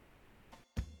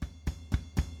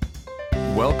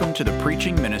welcome to the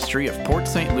preaching ministry of Port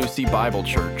St. Lucie Bible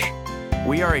Church.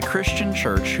 We are a Christian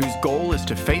church whose goal is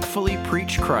to faithfully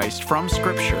preach Christ from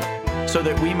Scripture so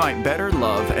that we might better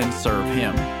love and serve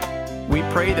Him. We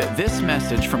pray that this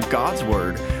message from God's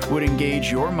Word would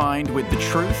engage your mind with the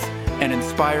truth and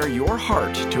inspire your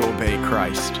heart to obey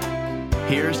Christ.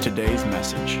 Here's today's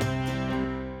message.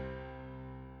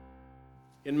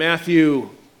 In Matthew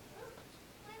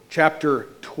chapter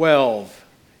 12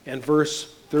 and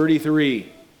verse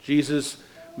 33, Jesus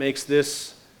makes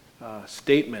this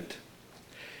statement.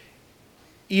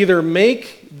 Either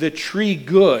make the tree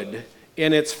good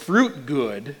and its fruit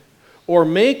good, or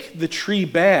make the tree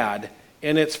bad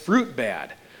and its fruit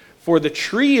bad. For the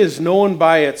tree is known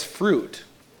by its fruit.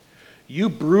 You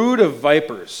brood of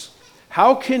vipers,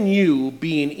 how can you,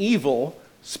 being evil,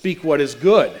 speak what is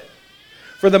good?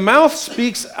 For the mouth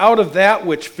speaks out of that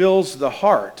which fills the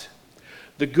heart.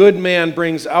 The good man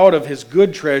brings out of his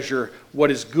good treasure what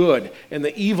is good, and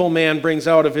the evil man brings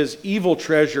out of his evil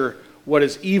treasure what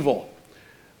is evil.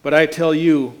 But I tell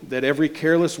you that every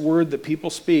careless word that people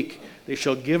speak, they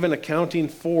shall give an accounting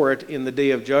for it in the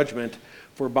day of judgment.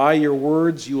 For by your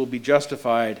words you will be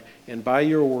justified, and by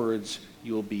your words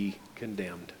you will be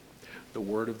condemned. The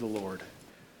word of the Lord.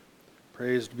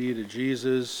 Praise be to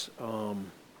Jesus.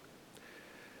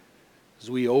 As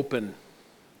we open,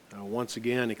 once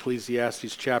again,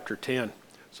 Ecclesiastes chapter 10,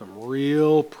 some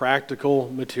real practical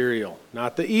material.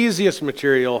 Not the easiest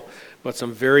material, but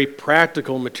some very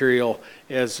practical material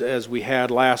as we had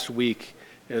last week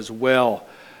as well.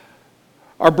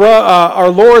 Our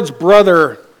Lord's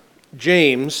brother,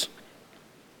 James,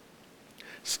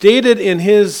 stated in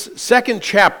his second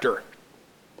chapter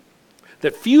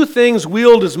that few things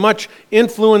wield as much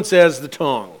influence as the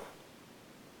tongue.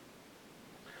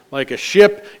 Like a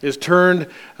ship is turned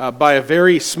by a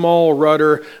very small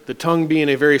rudder, the tongue being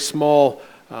a very small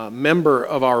member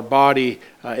of our body,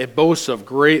 it boasts of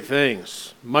great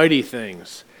things, mighty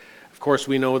things. Of course,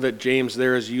 we know that James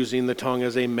there is using the tongue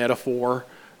as a metaphor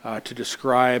to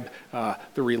describe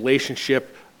the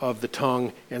relationship of the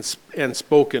tongue and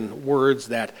spoken words,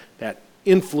 that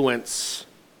influence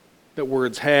that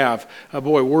words have.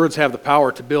 Words have the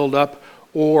power to build up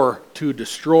or to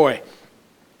destroy.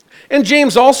 And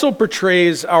James also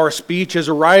portrays our speech as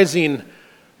arising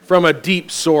from a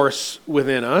deep source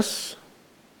within us.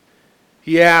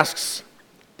 He asks,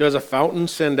 does a fountain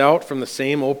send out from the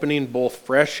same opening both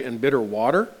fresh and bitter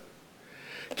water?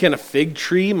 Can a fig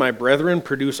tree, my brethren,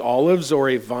 produce olives, or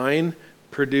a vine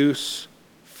produce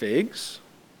figs?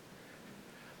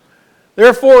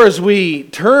 Therefore, as we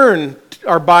turn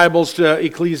our Bibles to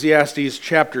Ecclesiastes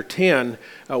chapter 10,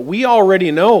 we already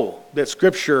know that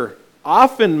Scripture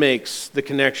often makes the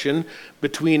connection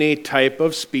between a type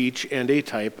of speech and a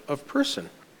type of person.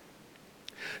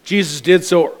 Jesus did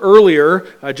so earlier,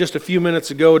 just a few minutes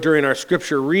ago during our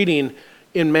scripture reading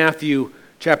in Matthew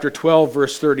chapter 12,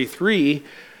 verse 33,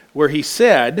 where he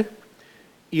said,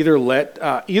 either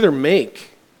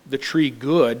make the tree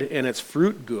good and its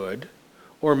fruit good,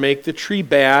 or make the tree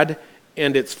bad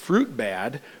and its fruit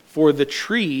bad, for the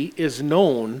tree is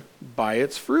known by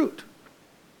its fruit.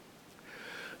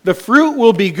 The fruit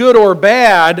will be good or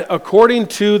bad according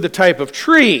to the type of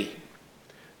tree.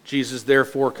 Jesus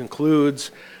therefore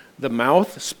concludes, the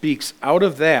mouth speaks out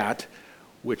of that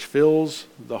which fills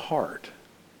the heart.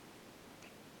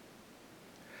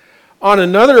 On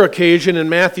another occasion in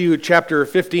Matthew chapter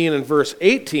 15 and verse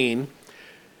 18,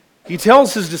 he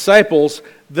tells his disciples,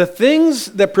 the things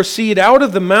that proceed out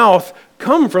of the mouth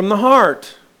come from the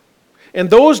heart, and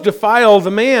those defile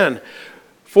the man.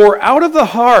 For out of the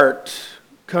heart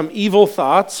come evil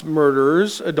thoughts,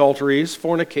 murders, adulteries,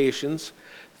 fornications,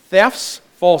 thefts,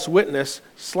 false witness,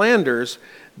 slanders.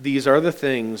 These are the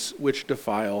things which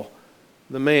defile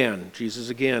the man. Jesus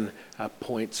again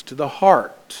points to the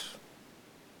heart.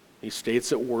 He states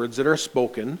that words that are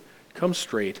spoken come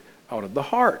straight out of the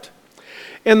heart.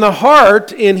 And the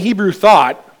heart in Hebrew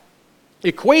thought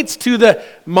equates to the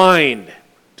mind,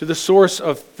 to the source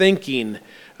of thinking.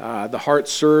 The heart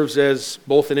serves as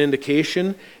both an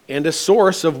indication and a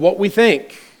source of what we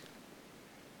think.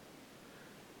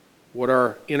 What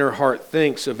our inner heart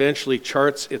thinks eventually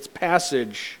charts its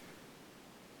passage.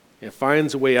 It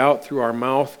finds a way out through our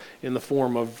mouth in the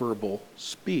form of verbal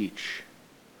speech.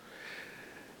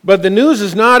 But the news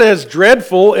is not as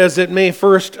dreadful as it may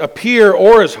first appear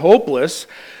or as hopeless.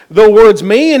 Though words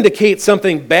may indicate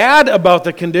something bad about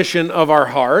the condition of our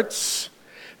hearts,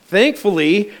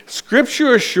 thankfully,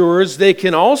 Scripture assures they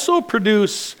can also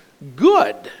produce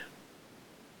good.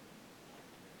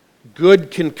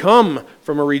 Good can come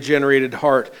from a regenerated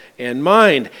heart and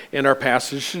mind, and our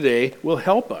passage today will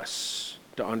help us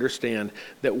to to understand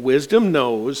that wisdom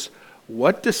knows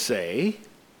what to say,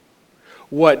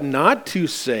 what not to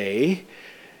say,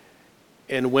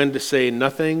 and when to say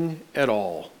nothing at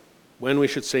all. When we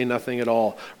should say nothing at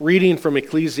all. Reading from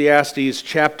Ecclesiastes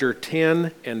chapter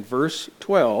 10 and verse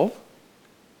 12.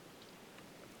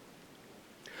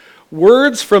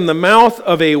 Words from the mouth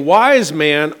of a wise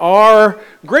man are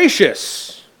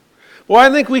gracious. Well,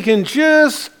 I think we can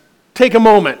just take a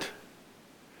moment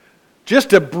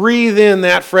just to breathe in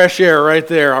that fresh air right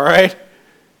there, all right?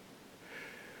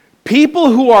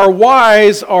 People who are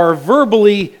wise are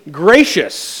verbally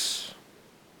gracious.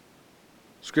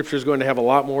 Scripture is going to have a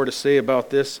lot more to say about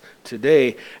this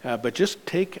today, but just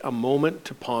take a moment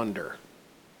to ponder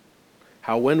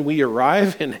how when we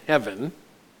arrive in heaven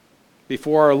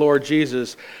before our Lord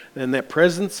Jesus, then that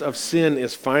presence of sin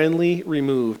is finally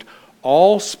removed.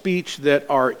 All speech that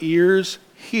our ears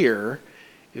hear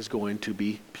is going to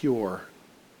be pure,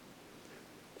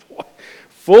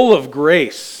 full of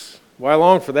grace. Why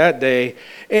long for that day?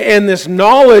 And this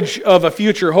knowledge of a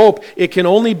future hope, it can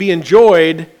only be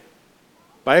enjoyed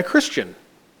by a Christian.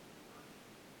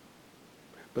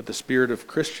 But the spirit of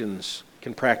Christians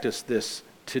can practice this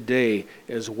today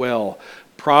as well.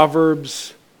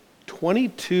 Proverbs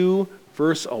 22,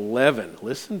 verse 11.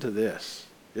 Listen to this.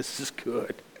 This is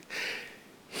good.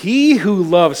 He who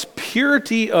loves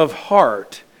purity of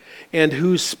heart and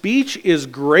whose speech is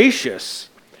gracious,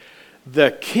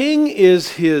 the king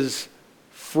is his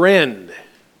friend.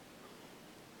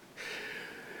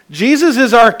 Jesus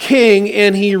is our king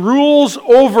and he rules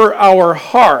over our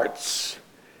hearts.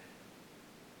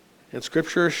 And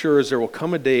Scripture assures there will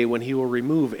come a day when he will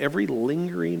remove every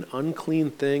lingering,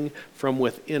 unclean thing from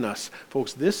within us.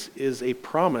 Folks, this is a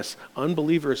promise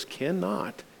unbelievers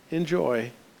cannot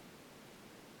enjoy.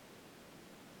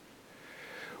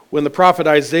 When the prophet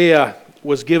Isaiah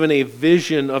was given a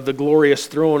vision of the glorious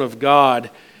throne of God,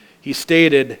 he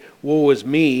stated, "Woe is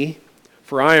me,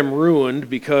 for I am ruined,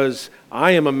 because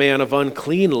I am a man of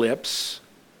unclean lips,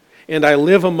 and I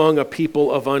live among a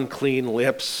people of unclean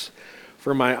lips.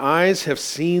 For my eyes have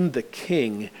seen the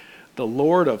King, the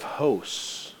Lord of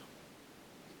hosts."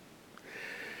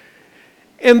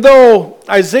 And though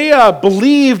Isaiah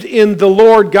believed in the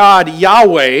Lord God,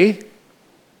 Yahweh,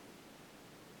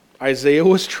 Isaiah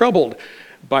was troubled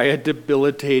by a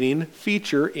debilitating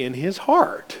feature in his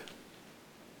heart.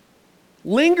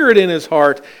 Lingered in his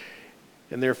heart,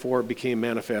 and therefore it became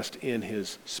manifest in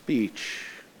his speech.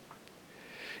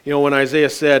 You know, when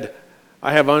Isaiah said,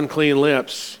 "I have unclean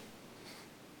lips,"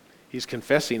 he's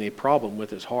confessing a problem with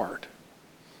his heart.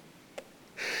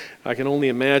 I can only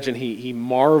imagine he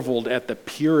marveled at the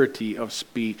purity of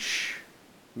speech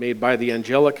made by the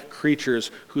angelic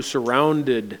creatures who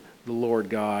surrounded the Lord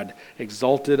God,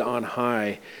 exalted on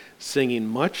high, singing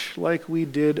much like we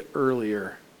did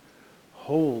earlier,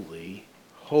 "Holy,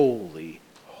 holy,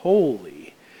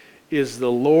 holy is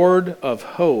the Lord of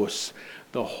hosts.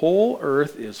 The whole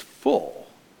earth is full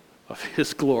of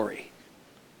his glory."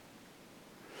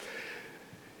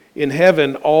 In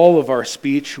heaven, all of our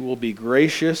speech will be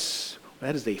gracious.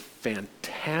 That is a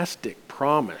fantastic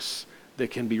promise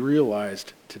that can be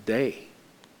realized today.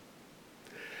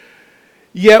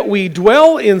 Yet we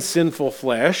dwell in sinful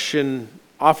flesh, and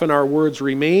often our words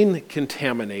remain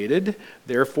contaminated.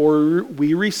 Therefore,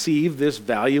 we receive this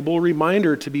valuable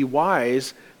reminder to be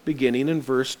wise, beginning in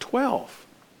verse 12.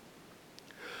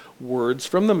 Words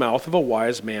from the mouth of a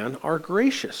wise man are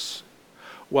gracious,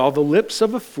 while the lips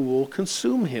of a fool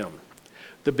consume him.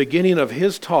 The beginning of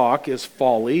his talk is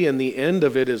folly, and the end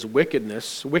of it is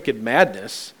wickedness, wicked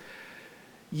madness.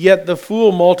 Yet the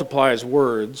fool multiplies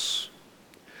words.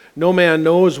 No man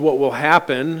knows what will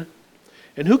happen,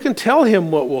 and who can tell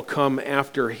him what will come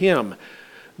after him?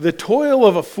 The toil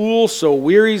of a fool so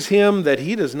wearies him that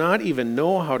he does not even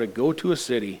know how to go to a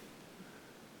city.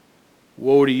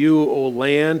 Woe to you, O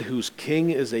land, whose king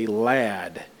is a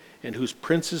lad, and whose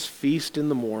princes feast in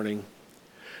the morning.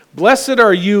 Blessed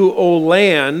are you, O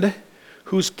land,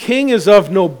 whose king is of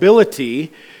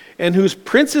nobility, and whose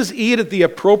princes eat at the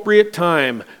appropriate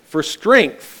time, for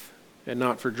strength and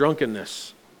not for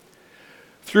drunkenness.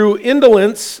 Through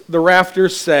indolence the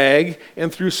rafters sag,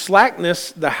 and through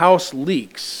slackness the house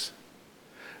leaks.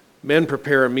 Men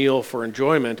prepare a meal for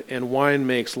enjoyment, and wine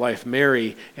makes life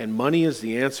merry, and money is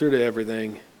the answer to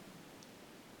everything.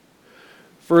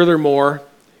 Furthermore,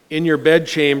 in your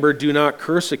bedchamber do not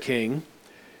curse a king,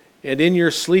 and in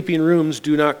your sleeping rooms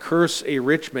do not curse a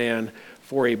rich man,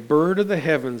 for a bird of the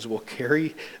heavens will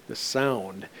carry the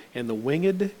sound, and the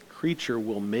winged creature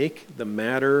will make the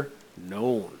matter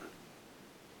known.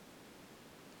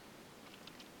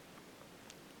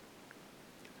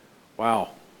 Wow.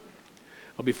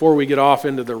 Well, before we get off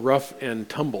into the rough and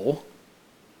tumble,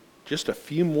 just a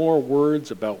few more words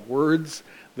about words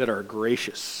that are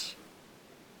gracious.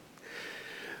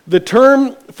 The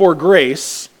term for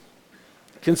grace,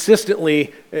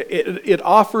 consistently, it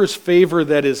offers favor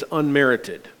that is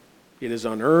unmerited. It is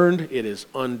unearned. It is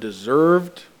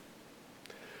undeserved.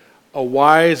 A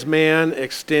wise man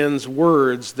extends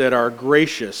words that are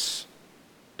gracious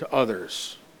to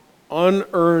others.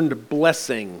 Unearned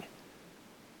blessing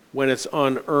when it's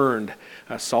unearned.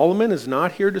 Solomon is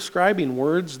not here describing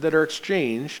words that are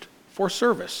exchanged for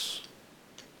service.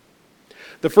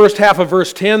 The first half of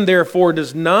verse 10, therefore,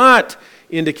 does not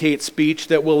indicate speech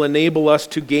that will enable us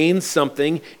to gain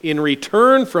something in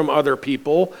return from other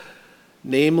people,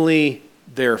 namely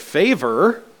their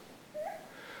favor.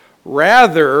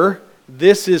 Rather,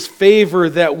 this is favor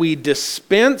that we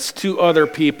dispense to other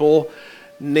people,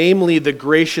 namely the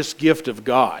gracious gift of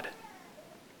God.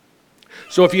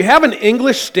 So if you have an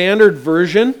English Standard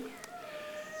Version,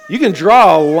 you can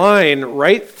draw a line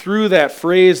right through that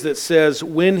phrase that says,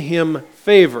 win him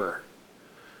favor,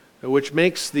 which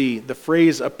makes the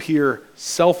phrase appear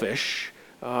selfish,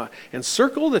 and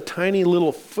circle the tiny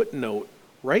little footnote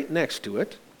right next to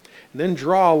it, and then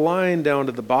draw a line down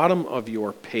to the bottom of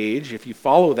your page if you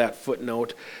follow that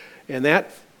footnote, and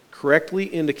that correctly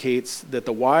indicates that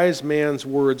the wise man's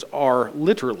words are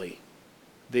literally,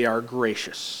 they are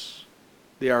gracious.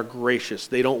 They are gracious.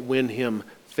 They don't win him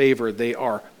favor. They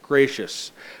are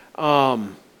gracious.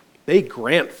 They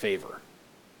grant favor.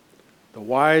 The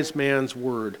wise man's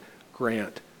word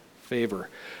grant favor.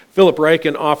 Philip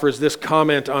Ryken offers this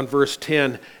comment on verse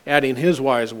 10, adding his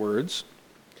wise words.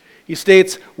 He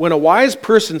states, when a wise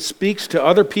person speaks to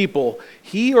other people,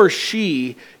 he or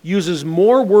she uses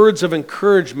more words of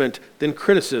encouragement than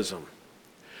criticism.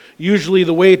 Usually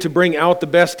the way to bring out the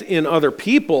best in other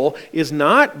people is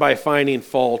not by finding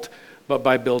fault, but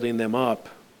by building them up.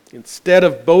 Instead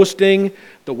of boasting,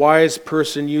 the wise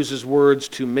person uses words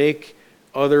to make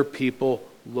other people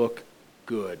look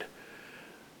good.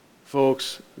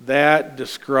 Folks, that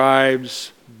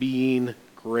describes being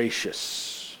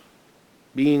gracious.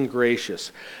 Being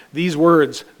gracious. These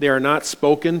words, they are not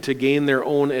spoken to gain their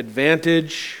own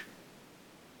advantage.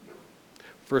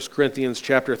 1 Corinthians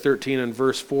chapter 13 and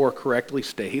verse 4 correctly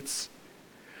states,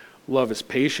 love is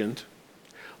patient.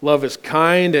 Love is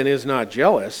kind and is not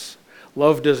jealous.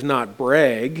 Love does not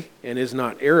brag and is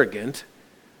not arrogant,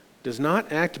 does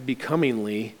not act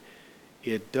becomingly.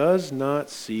 It does not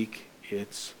seek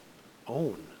its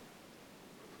own.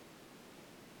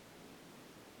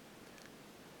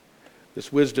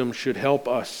 This wisdom should help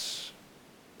us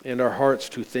and our hearts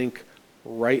to think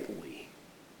rightly.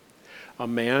 A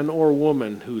man or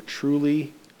woman who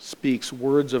truly speaks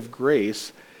words of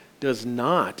grace does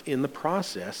not, in the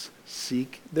process,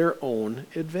 seek their own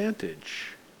advantage.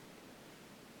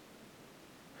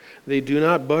 They do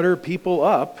not butter people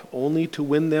up only to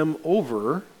win them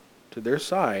over to their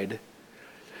side.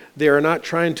 They are not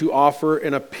trying to offer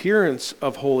an appearance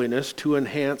of holiness to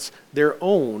enhance their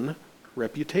own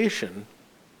reputation.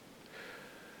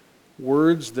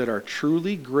 Words that are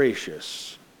truly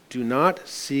gracious do not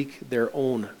seek their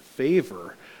own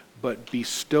favor, but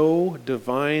bestow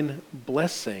divine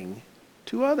blessing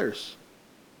to others.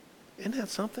 Isn't that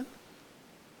something?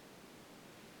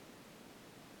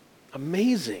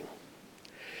 Amazing.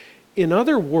 In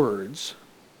other words,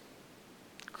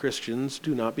 Christians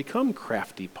do not become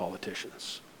crafty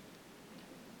politicians.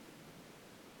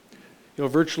 You know,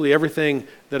 virtually everything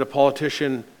that a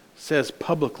politician says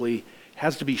publicly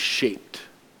has to be shaped.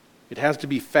 It has to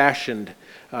be fashioned,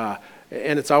 and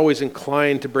it's always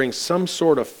inclined to bring some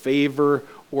sort of favor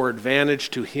or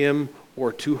advantage to him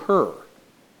or to her.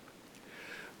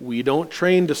 We don't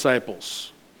train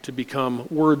disciples to become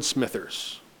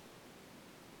wordsmithers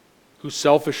who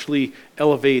selfishly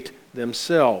elevate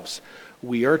themselves.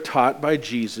 We are taught by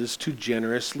Jesus to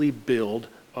generously build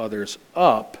others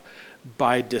up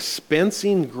by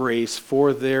dispensing grace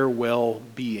for their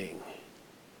well-being.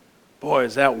 Boy,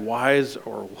 is that wise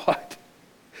or what?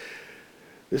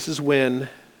 This is when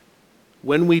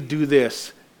we do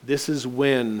this, this is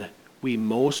when we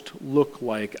most look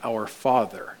like our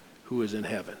Father who is in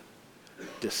heaven,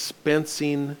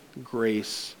 dispensing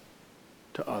grace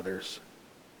to others.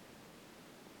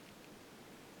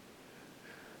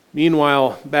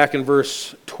 Meanwhile, back in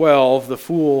verse 12, the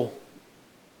fool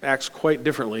acts quite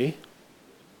differently.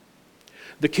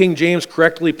 The King James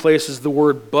correctly places the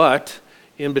word but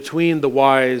in between the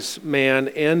wise man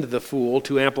and the fool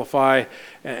to amplify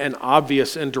an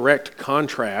obvious and direct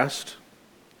contrast.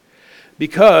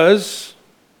 Because,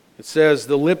 it says,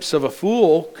 the lips of a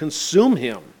fool consume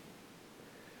him.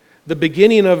 The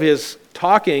beginning of his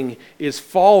talking is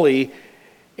folly,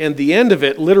 and the end of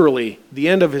it, literally, the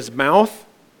end of his mouth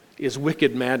is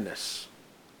wicked madness.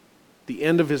 The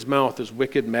end of his mouth is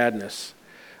wicked madness.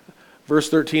 Verse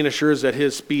 13 assures that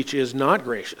his speech is not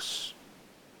gracious,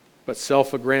 but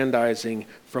self-aggrandizing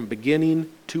from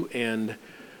beginning to end,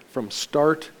 from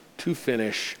start to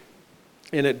finish,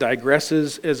 and it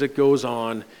digresses as it goes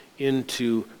on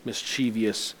into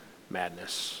mischievous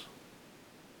madness.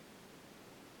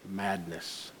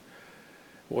 Madness.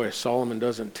 Boy, Solomon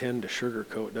doesn't tend to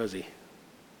sugarcoat, does he?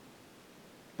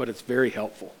 But it's very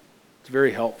helpful. It's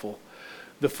very helpful.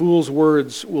 The fool's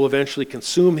words will eventually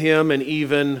consume him and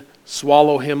even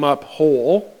swallow him up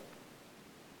whole.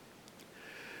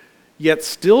 Yet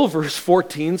still, verse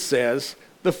 14 says,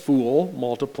 the fool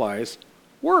multiplies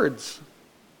words.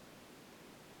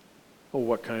 Oh,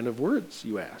 what kind of words,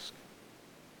 you ask?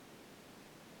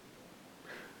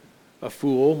 A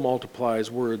fool multiplies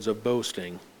words of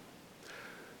boasting.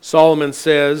 Solomon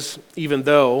says, even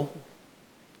though,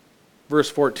 verse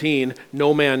 14,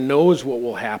 no man knows what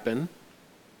will happen,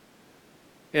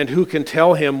 and who can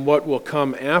tell him what will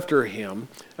come after him,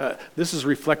 this is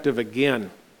reflective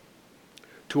again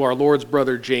to our Lord's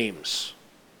brother James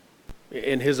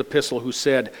in his epistle, who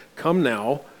said, come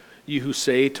now, you who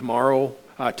say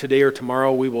today or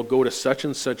tomorrow we will go to such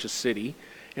and such a city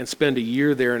and spend a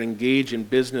year there and engage in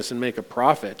business and make a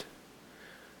profit,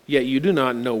 yet you do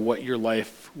not know what your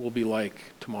life will be like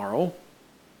tomorrow.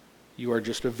 You are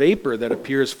just a vapor that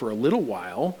appears for a little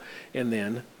while and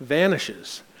then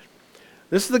vanishes.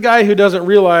 This is the guy who doesn't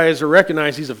realize or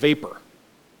recognize he's a vapor.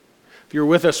 If you're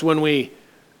with us when we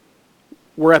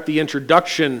were at the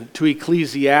introduction to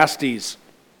Ecclesiastes,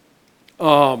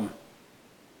 Solomon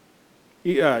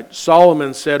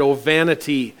said, "O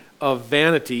vanity of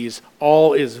vanities,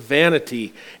 all is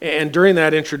vanity." And during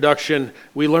that introduction,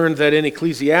 we learned that in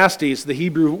Ecclesiastes, the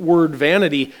Hebrew word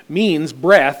vanity means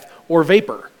breath or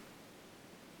vapor.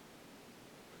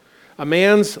 A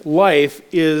man's life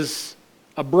is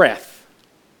a breath.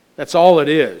 That's all it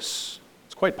is.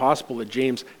 It's quite possible that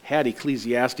James had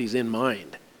Ecclesiastes in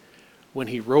mind when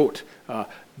he wrote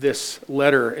this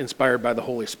letter inspired by the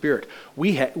Holy Spirit.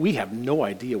 We have no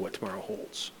idea what tomorrow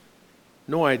holds.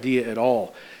 No idea at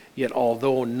all. Yet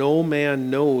although no man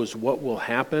knows what will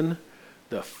happen,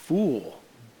 the fool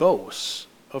boasts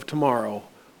of tomorrow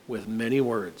with many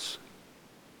words.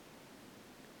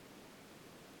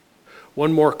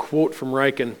 One more quote from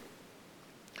Ryken.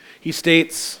 He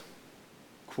states,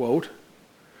 quote,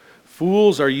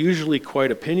 "Fools are usually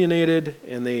quite opinionated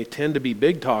and they tend to be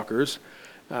big talkers.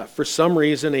 For some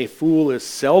reason, a fool is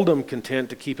seldom content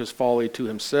to keep his folly to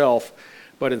himself,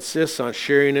 but insists on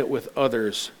sharing it with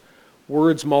others.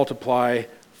 Words multiply,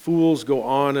 fools go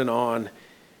on,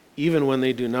 even when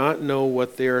they do not know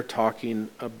what they are talking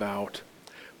about."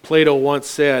 Plato once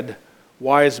said,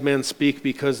 "Wise men speak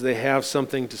because they have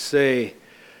something to say,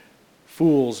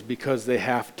 fools because they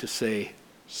have to say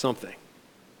something,"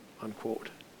 unquote.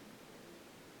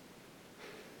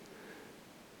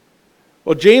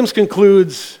 Well, James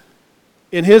concludes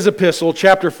in his epistle,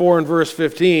 chapter 4 and verse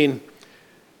 15,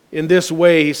 in this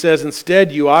way. He says,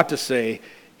 "Instead you ought to say,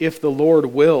 if the Lord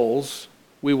wills,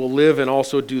 we will live and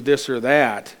also do this or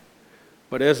that.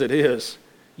 But as it is,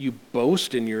 you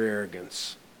boast in your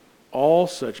arrogance. All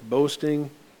such boasting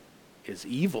is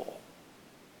evil."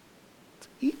 It's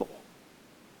evil.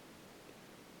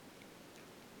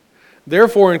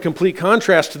 Therefore, in complete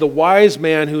contrast to the wise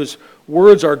man whose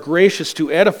words are gracious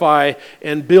to edify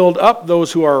and build up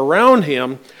those who are around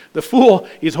him, the fool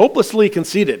is hopelessly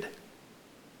conceited.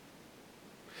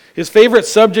 His favorite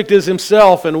subject is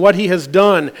himself and what he has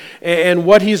done and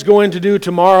what he's going to do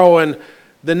tomorrow and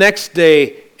the next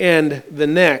day and the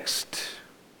next.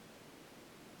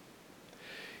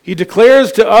 He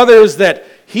declares to others that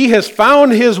he has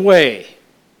found his way.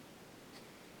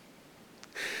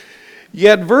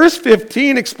 Yet verse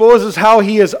 15 exposes how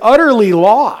he is utterly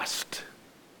lost.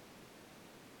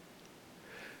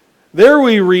 There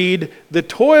we read, "The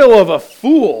toil of a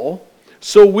fool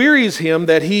so wearies him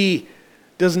that he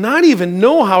does not even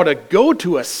know how to go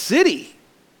to a city."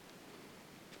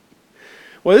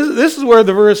 Well, this is where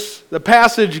the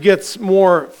passage gets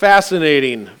more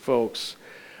fascinating, folks.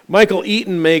 Michael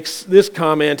Eaton makes this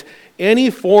comment, "Any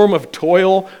form of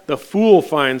toil the fool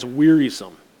finds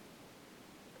wearisome."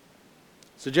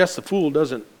 Suggests the fool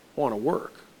doesn't want to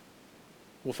work.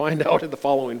 We'll find out in the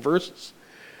following verses.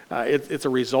 It's a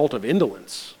result of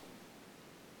indolence.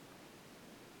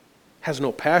 Has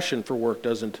no passion for work,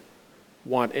 doesn't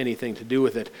want anything to do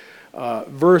with it.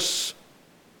 Verse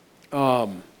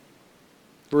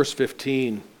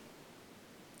 15.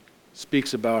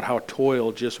 speaks about how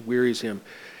toil just wearies him.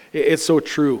 It's so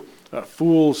true.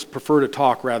 Fools prefer to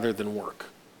talk rather than work.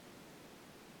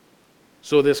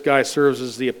 So this guy serves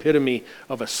as the epitome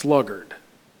of a sluggard.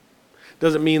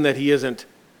 Doesn't mean that he isn't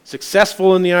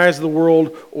successful in the eyes of the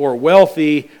world or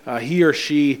wealthy, he or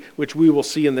she, which we will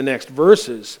see in the next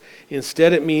verses.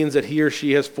 Instead, it means that he or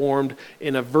she has formed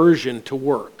an aversion to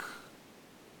work.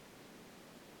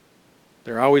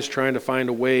 They're always trying to find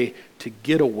a way to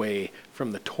get away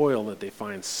from the toil that they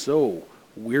find so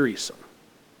wearisome.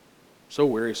 So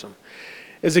wearisome.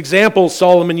 As examples,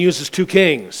 Solomon uses two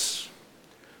kings.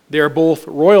 They're both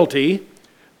royalty.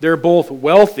 They're both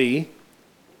wealthy.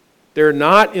 They're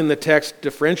not in the text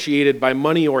differentiated by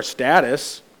money or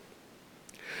status.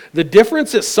 The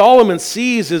difference that Solomon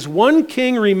sees is one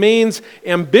king remains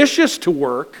ambitious to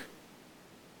work,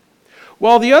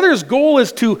 while the other's goal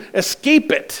is to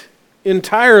escape it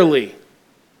entirely.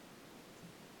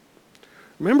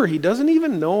 Remember, he doesn't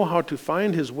even know how to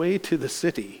find his way to the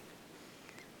city.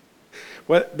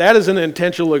 Well, that is an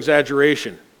intentional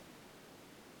exaggeration.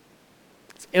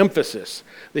 It's emphasis.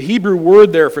 The Hebrew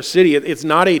word there for city, it's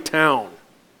not a town.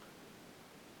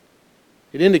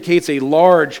 It indicates a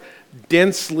large,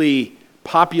 densely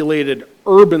populated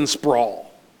urban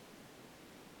sprawl.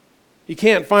 You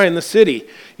can't find the city.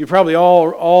 You probably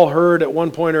all heard at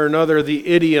one point or another the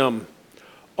idiom,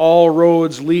 all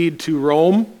roads lead to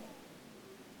Rome.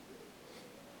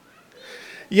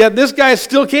 Yet this guy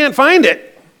still can't find it.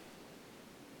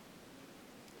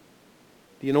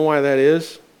 Do you know why that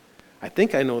is? I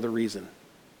think I know the reason.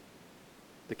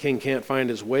 The king can't find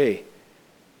his way.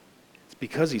 It's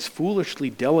because he's foolishly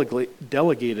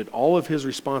delegated all of his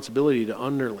responsibility to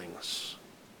underlings.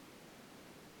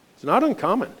 It's not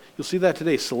uncommon. You'll see that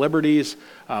today. Celebrities,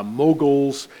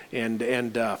 moguls, and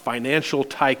financial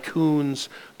tycoons,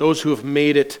 those who have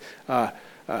made it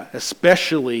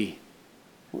especially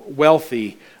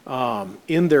wealthy,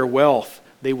 in their wealth,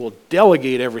 they will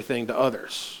delegate everything to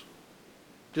others.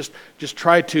 Just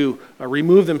try to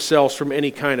remove themselves from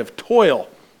any kind of toil.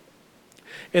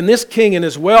 And this king in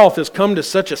his wealth has come to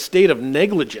such a state of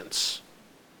negligence.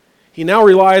 He now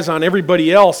relies on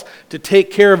everybody else to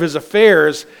take care of his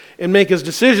affairs and make his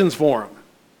decisions for him. And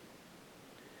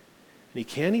he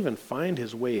can't even find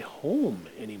his way home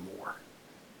anymore.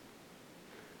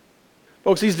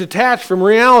 Folks, he's detached from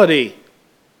reality.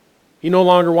 He no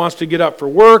longer wants to get up for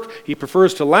work. He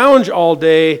prefers to lounge all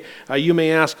day. You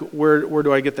may ask, where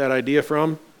do I get that idea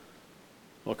from?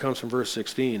 Well, it comes from verse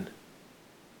 16.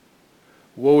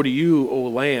 Woe to you, O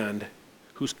land,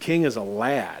 whose king is a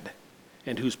lad,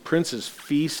 and whose princes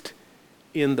feast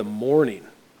in the morning.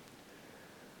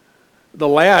 The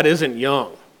lad isn't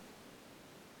young.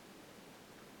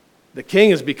 The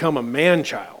king has become a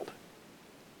man-child.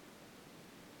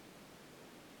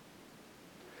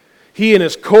 He and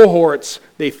his cohorts,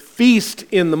 they feast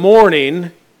in the morning.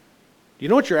 Do you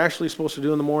know what you're actually supposed to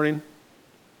do in the morning?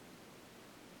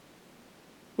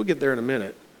 We'll get there in a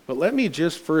minute. But let me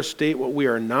just first state what we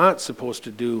are not supposed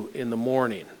to do in the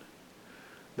morning.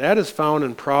 That is found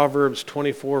in Proverbs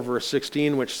 24, verse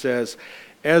 16, which says,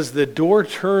 as the door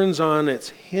turns on its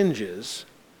hinges,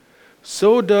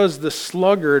 so does the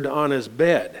sluggard on his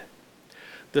bed.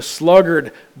 The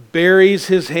sluggard buries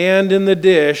his hand in the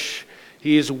dish.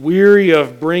 He is weary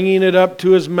of bringing it up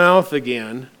to his mouth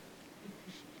again.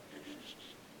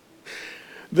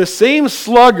 The same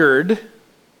sluggard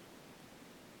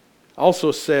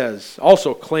also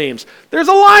claims, there's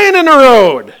a lion in the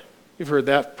road. You've heard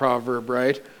that proverb,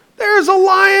 right? There's a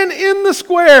lion in the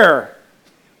square.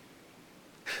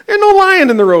 There's no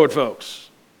lion in the road, folks.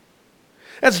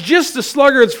 That's just the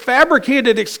sluggard's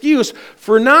fabricated excuse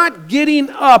for not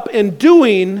getting up and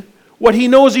doing what he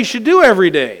knows he should do every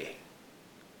day.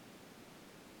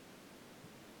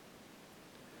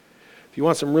 If you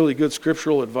want some really good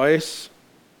scriptural advice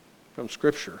from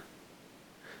Scripture,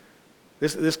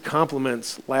 this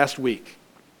complements last week.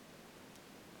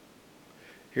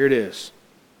 Here it is.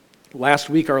 Last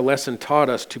week our lesson taught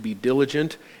us to be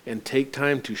diligent and take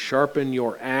time to sharpen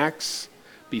your axe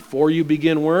before you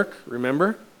begin work,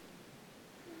 remember?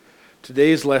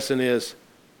 Today's lesson is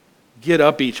get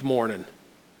up each morning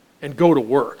and go to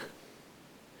work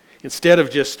instead of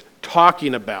just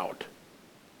talking about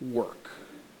work.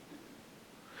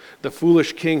 The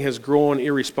foolish king has grown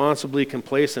irresponsibly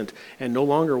complacent and no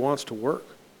longer wants to work.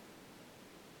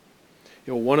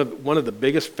 You know, one of the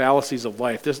biggest fallacies of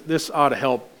life, this ought to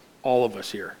help all of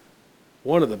us here.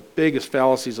 One of the biggest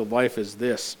fallacies of life is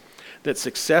this, that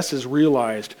success is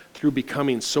realized through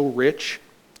becoming so rich,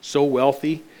 so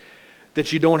wealthy,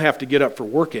 that you don't have to get up for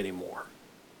work anymore.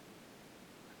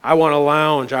 I want to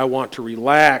lounge. I want to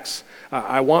relax.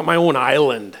 I want my own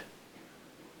island.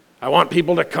 I want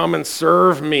people to come and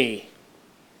serve me.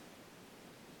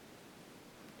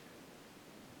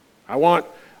 I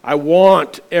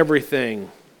want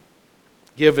everything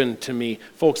given to me.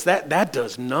 Folks, that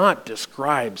does not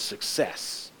describe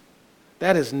success.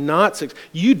 That is not success.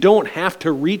 You don't have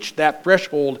to reach that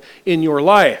threshold in your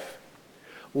life.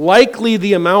 Likely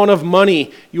the amount of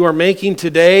money you are making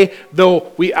today,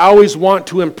 though we always want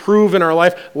to improve in our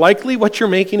life, likely what you're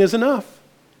making is enough.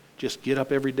 Just get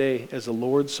up every day as the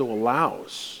Lord so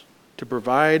allows to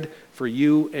provide for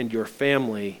you and your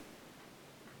family.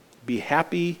 Be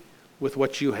happy with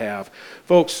what you have.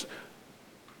 Folks,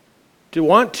 to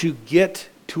want to get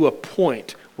to a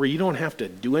point where you don't have to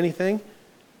do anything,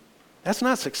 that's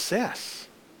not success.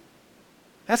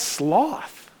 That's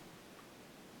sloth.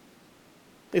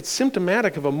 It's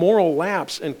symptomatic of a moral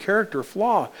lapse and character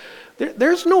flaw.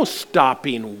 There's no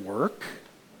stopping work.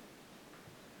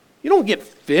 You don't get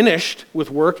finished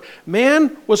with work.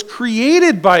 Man was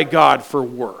created by God for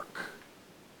work.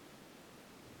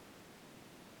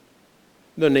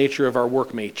 The nature of our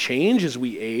work may change as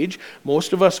we age.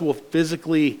 Most of us will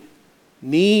physically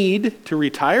need to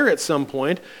retire at some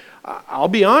point. I'll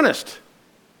be honest.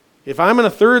 If I'm in a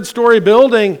third-story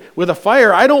building with a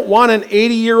fire, I don't want an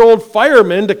 80-year-old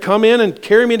fireman to come in and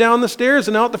carry me down the stairs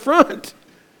and out the front.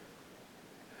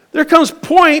 There comes a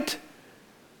point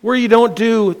where you don't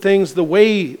do things the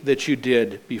way that you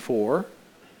did before.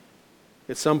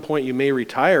 At some point you may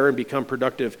retire and become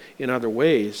productive in other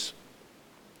ways.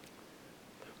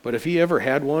 But if he ever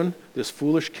had one, this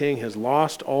foolish king has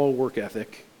lost all work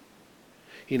ethic.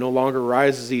 He no longer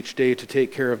rises each day to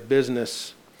take care of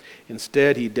business.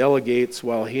 Instead, he delegates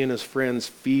while he and his friends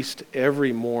feast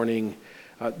every morning.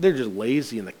 They're just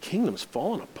lazy, and the kingdom's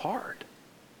falling apart.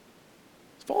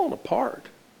 It's falling apart.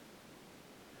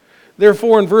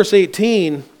 Therefore, in verse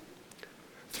 18,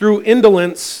 through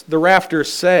indolence the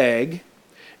rafters sag,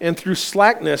 and through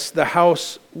slackness the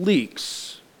house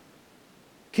leaks.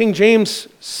 King James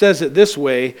says it this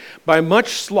way, by much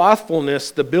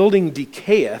slothfulness the building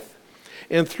decayeth,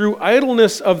 and through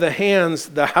idleness of the hands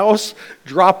the house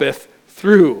droppeth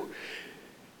through.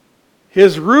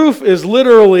 His roof is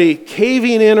literally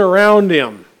caving in around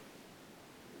him.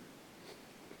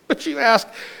 But you ask,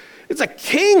 it's a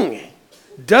king.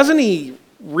 Doesn't he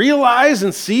realize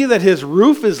and see that his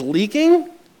roof is leaking?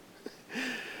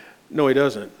 No, he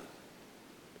doesn't.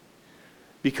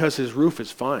 Because his roof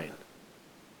is fine.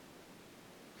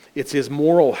 It's his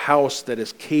moral house that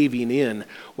is caving in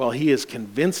while he has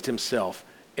convinced himself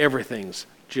everything's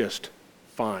just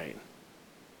fine.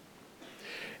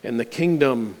 And the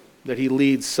kingdom that he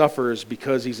leads suffers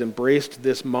because he's embraced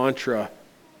this mantra,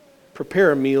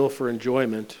 prepare a meal for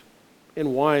enjoyment,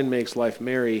 and wine makes life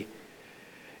merry,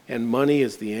 and money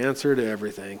is the answer to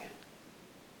everything.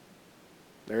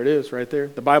 There it is right there.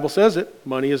 The Bible says it.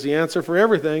 Money is the answer for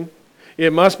everything.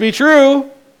 It must be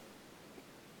true.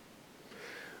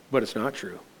 But it's not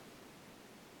true.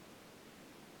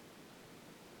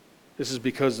 This is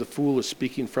because the fool is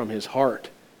speaking from his heart.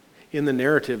 In the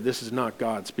narrative, this is not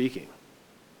God speaking.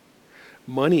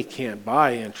 Money can't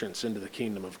buy entrance into the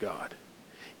kingdom of God.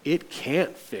 It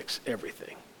can't fix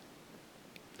everything.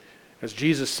 As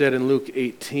Jesus said in Luke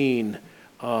 18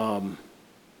 to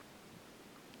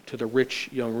the rich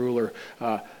young ruler,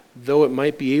 though it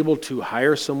might be able to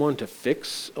hire someone to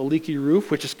fix a leaky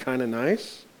roof, which is kind of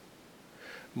nice,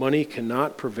 money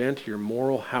cannot prevent your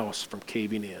moral house from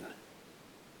caving in.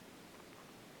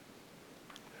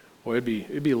 Boy, it'd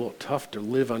be a little tough to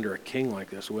live under a king like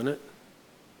this, wouldn't it?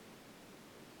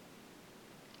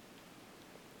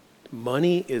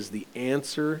 Money is the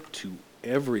answer to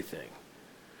everything.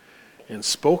 And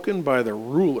spoken by the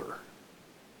ruler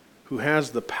who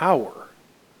has the power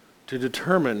to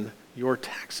determine your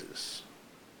taxes.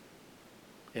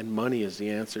 And money is the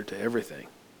answer to everything.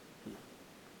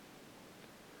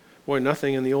 Boy,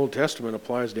 nothing in the Old Testament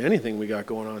applies to anything we got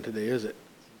going on today, is it?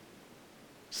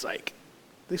 Psych.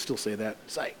 They still say that.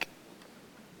 Psych.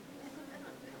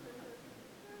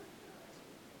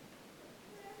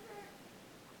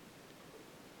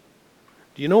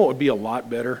 Do you know what would be a lot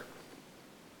better?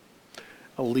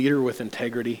 A leader with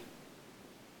integrity.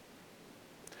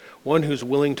 One who's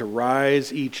willing to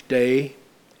rise each day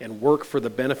and work for the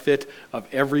benefit of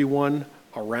everyone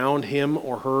around him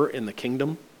or her in the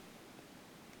kingdom.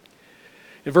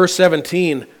 In verse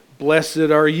 17, blessed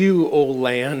are you, O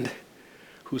land,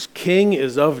 whose king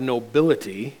is of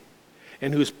nobility,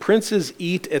 and whose princes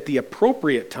eat at the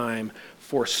appropriate time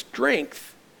for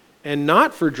strength and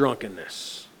not for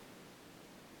drunkenness.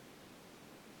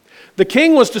 The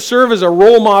king was to serve as a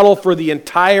role model for the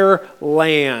entire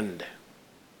land.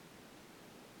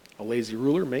 A lazy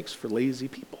ruler makes for lazy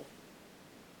people.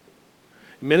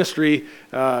 In ministry,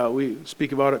 we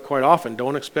speak about it quite often.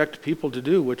 Don't expect people to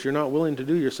do what you're not willing to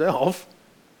do yourself.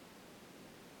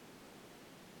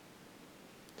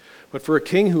 But for a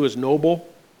king who is noble,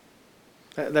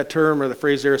 that term or the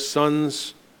phrase there,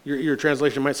 sons, your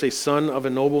translation might say son of a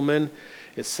nobleman,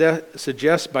 it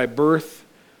suggests by birth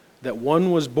that one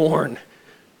was born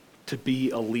to be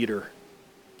a leader.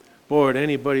 Boy, would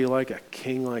anybody like a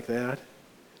king like that?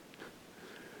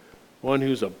 One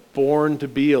who's born to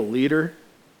be a leader?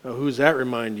 Now, who's that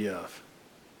remind you of?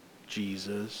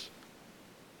 Jesus.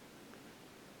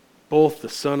 Both the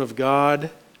Son of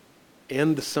God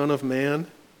and the Son of Man,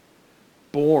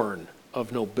 born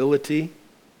of nobility.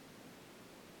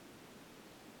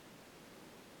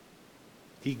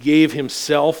 He gave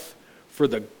himself for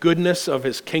the goodness of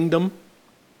his kingdom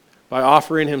by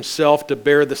offering himself to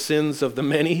bear the sins of the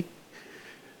many.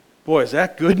 Boy, is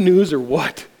that good news or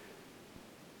what?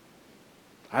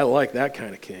 I like that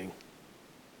kind of king.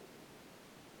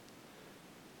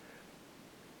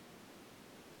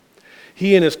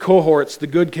 He and his cohorts, the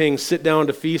good kings, sit down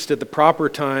to feast at the proper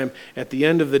time at the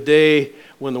end of the day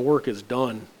when the work is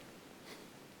done.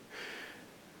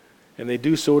 And they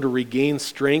do so to regain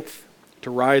strength, to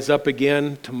rise up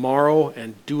again tomorrow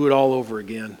and do it all over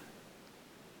again.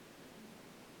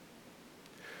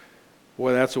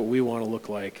 Boy, that's what we want to look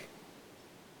like.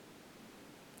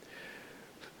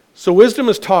 So wisdom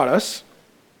has taught us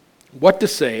what to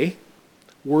say,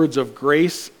 words of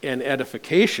grace and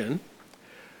edification,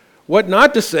 what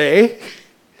not to say.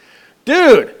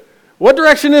 Dude, what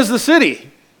direction is the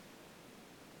city?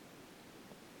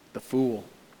 The fool.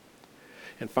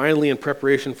 And finally, in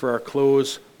preparation for our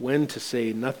close, when to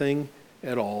say nothing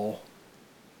at all.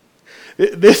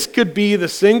 This could be the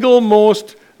single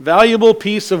most valuable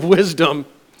piece of wisdom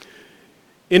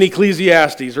in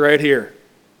Ecclesiastes right here.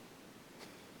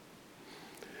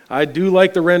 I do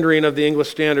like the rendering of the English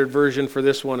Standard Version for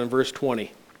this one in verse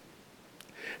 20.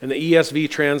 And the ESV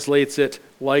translates it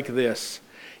like this: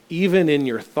 even in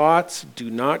your thoughts do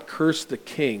not curse the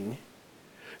king,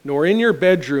 nor in your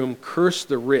bedroom curse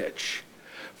the rich,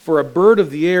 for a bird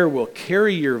of the air will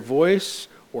carry your voice,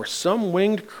 or some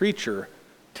winged creature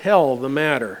tell the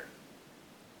matter.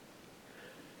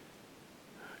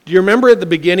 Do you remember at the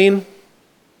beginning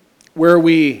where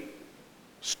we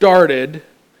started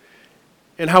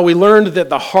and how we learned that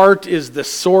the heart is the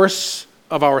source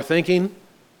of our thinking?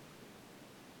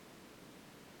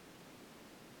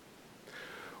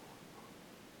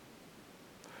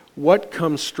 What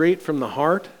comes straight from the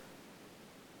heart?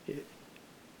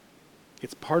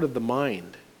 It's part of the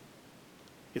mind.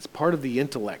 It's part of the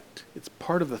intellect. It's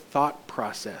part of the thought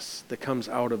process that comes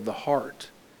out of the heart.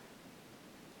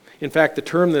 In fact, the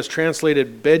term that's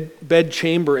translated bed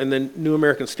chamber in the New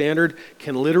American Standard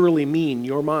can literally mean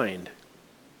your mind.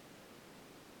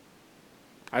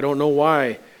 I don't know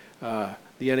why the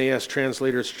NAS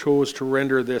translators chose to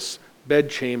render this bed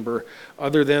chamber,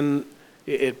 other than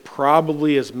it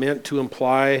probably is meant to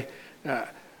imply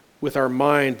with our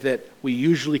mind that we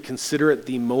usually consider it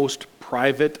the most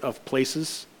private of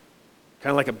places.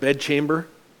 Kind of like a bed chamber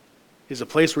is a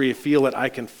place where you feel that I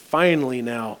can finally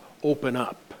now open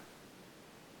up.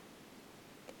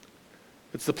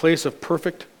 It's the place of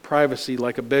perfect privacy,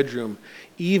 like a bedroom.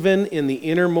 Even in the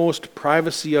innermost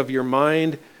privacy of your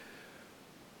mind,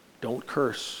 don't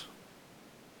curse.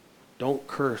 Don't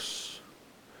curse.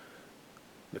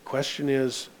 The question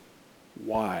is,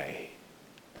 why?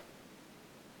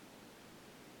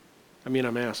 I mean,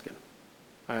 I'm asking.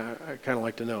 I kind of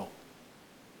like to know.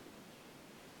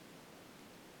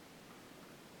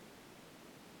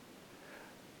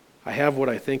 I have what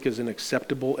I think is an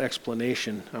acceptable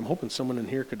explanation. I'm hoping someone in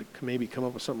here could maybe come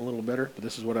up with something a little better, but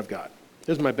this is what I've got.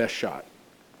 This is my best shot.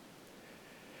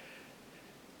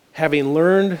 Having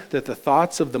learned that the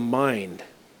thoughts of the mind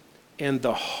and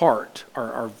the heart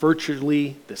are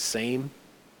virtually the same,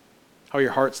 how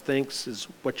your heart thinks is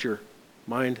what your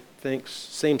mind thinks,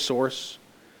 same source.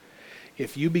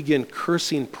 If you begin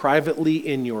cursing privately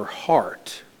in your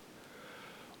heart,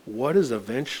 what is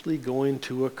eventually going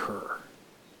to occur?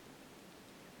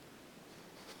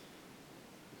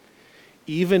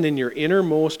 Even in your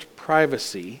innermost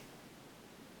privacy,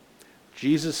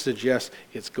 Jesus suggests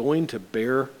it's going to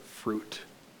bear fruit.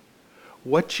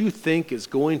 What you think is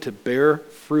going to bear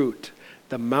fruit.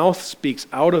 The mouth speaks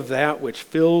out of that which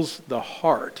fills the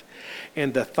heart.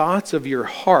 And the thoughts of your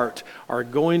heart are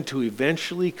going to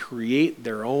eventually create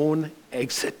their own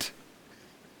exit.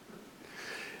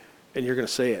 And you're going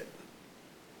to say it.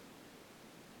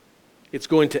 It's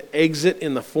going to exit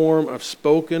in the form of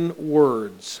spoken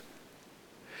words.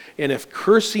 And if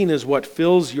cursing is what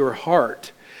fills your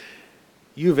heart,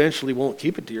 you eventually won't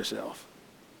keep it to yourself.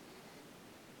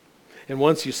 And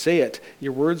once you say it,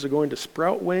 your words are going to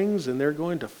sprout wings and they're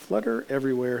going to flutter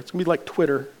everywhere. It's going to be like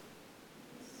Twitter.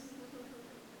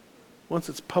 Once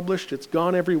it's published, it's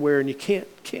gone everywhere and you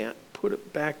can't put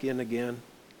it back in again.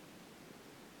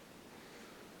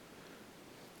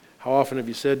 How often have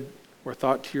you said or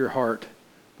thought to your heart,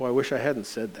 boy, I wish I hadn't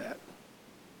said that.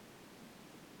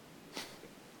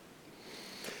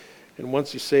 And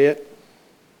once you say it,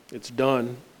 it's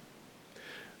done.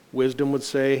 Wisdom would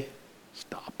say,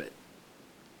 stop it.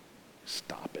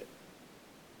 Stop it.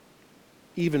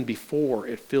 Even before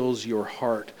it fills your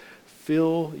heart,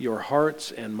 fill your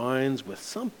hearts and minds with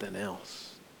something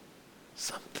else.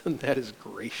 Something that is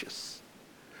gracious.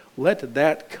 Let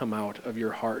that come out of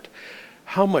your heart.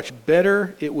 How much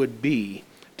better it would be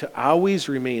to always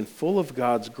remain full of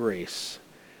God's grace,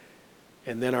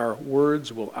 and then our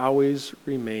words will always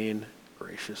remain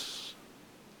gracious.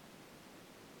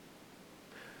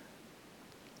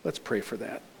 Let's pray for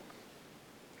that.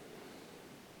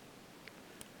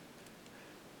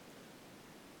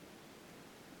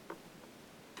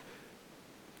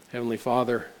 Heavenly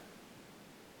Father,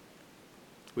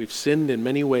 we've sinned in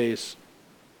many ways.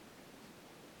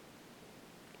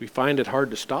 We find it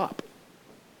hard to stop.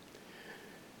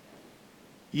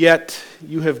 Yet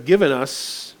you have given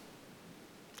us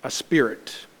a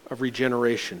spirit of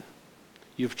regeneration.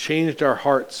 You've changed our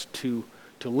hearts to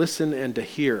listen and to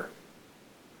hear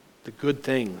the good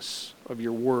things of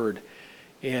your word.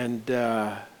 And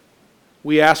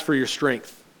we ask for your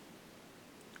strength.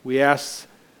 We ask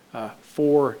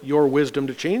for your wisdom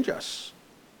to change us,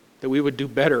 that we would do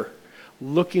better.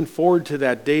 Looking forward to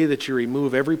that day that you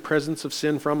remove every presence of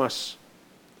sin from us.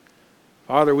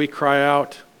 Father, we cry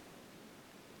out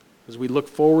as we look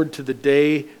forward to the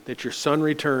day that your Son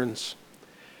returns.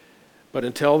 But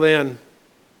until then,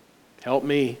 help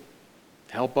me,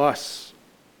 help us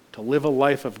to live a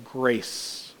life of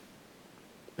grace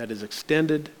that is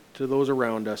extended to those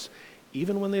around us,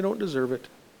 even when they don't deserve it.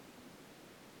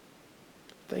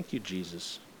 Thank you,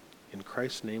 Jesus. In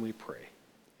Christ's name we pray.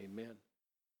 Amen.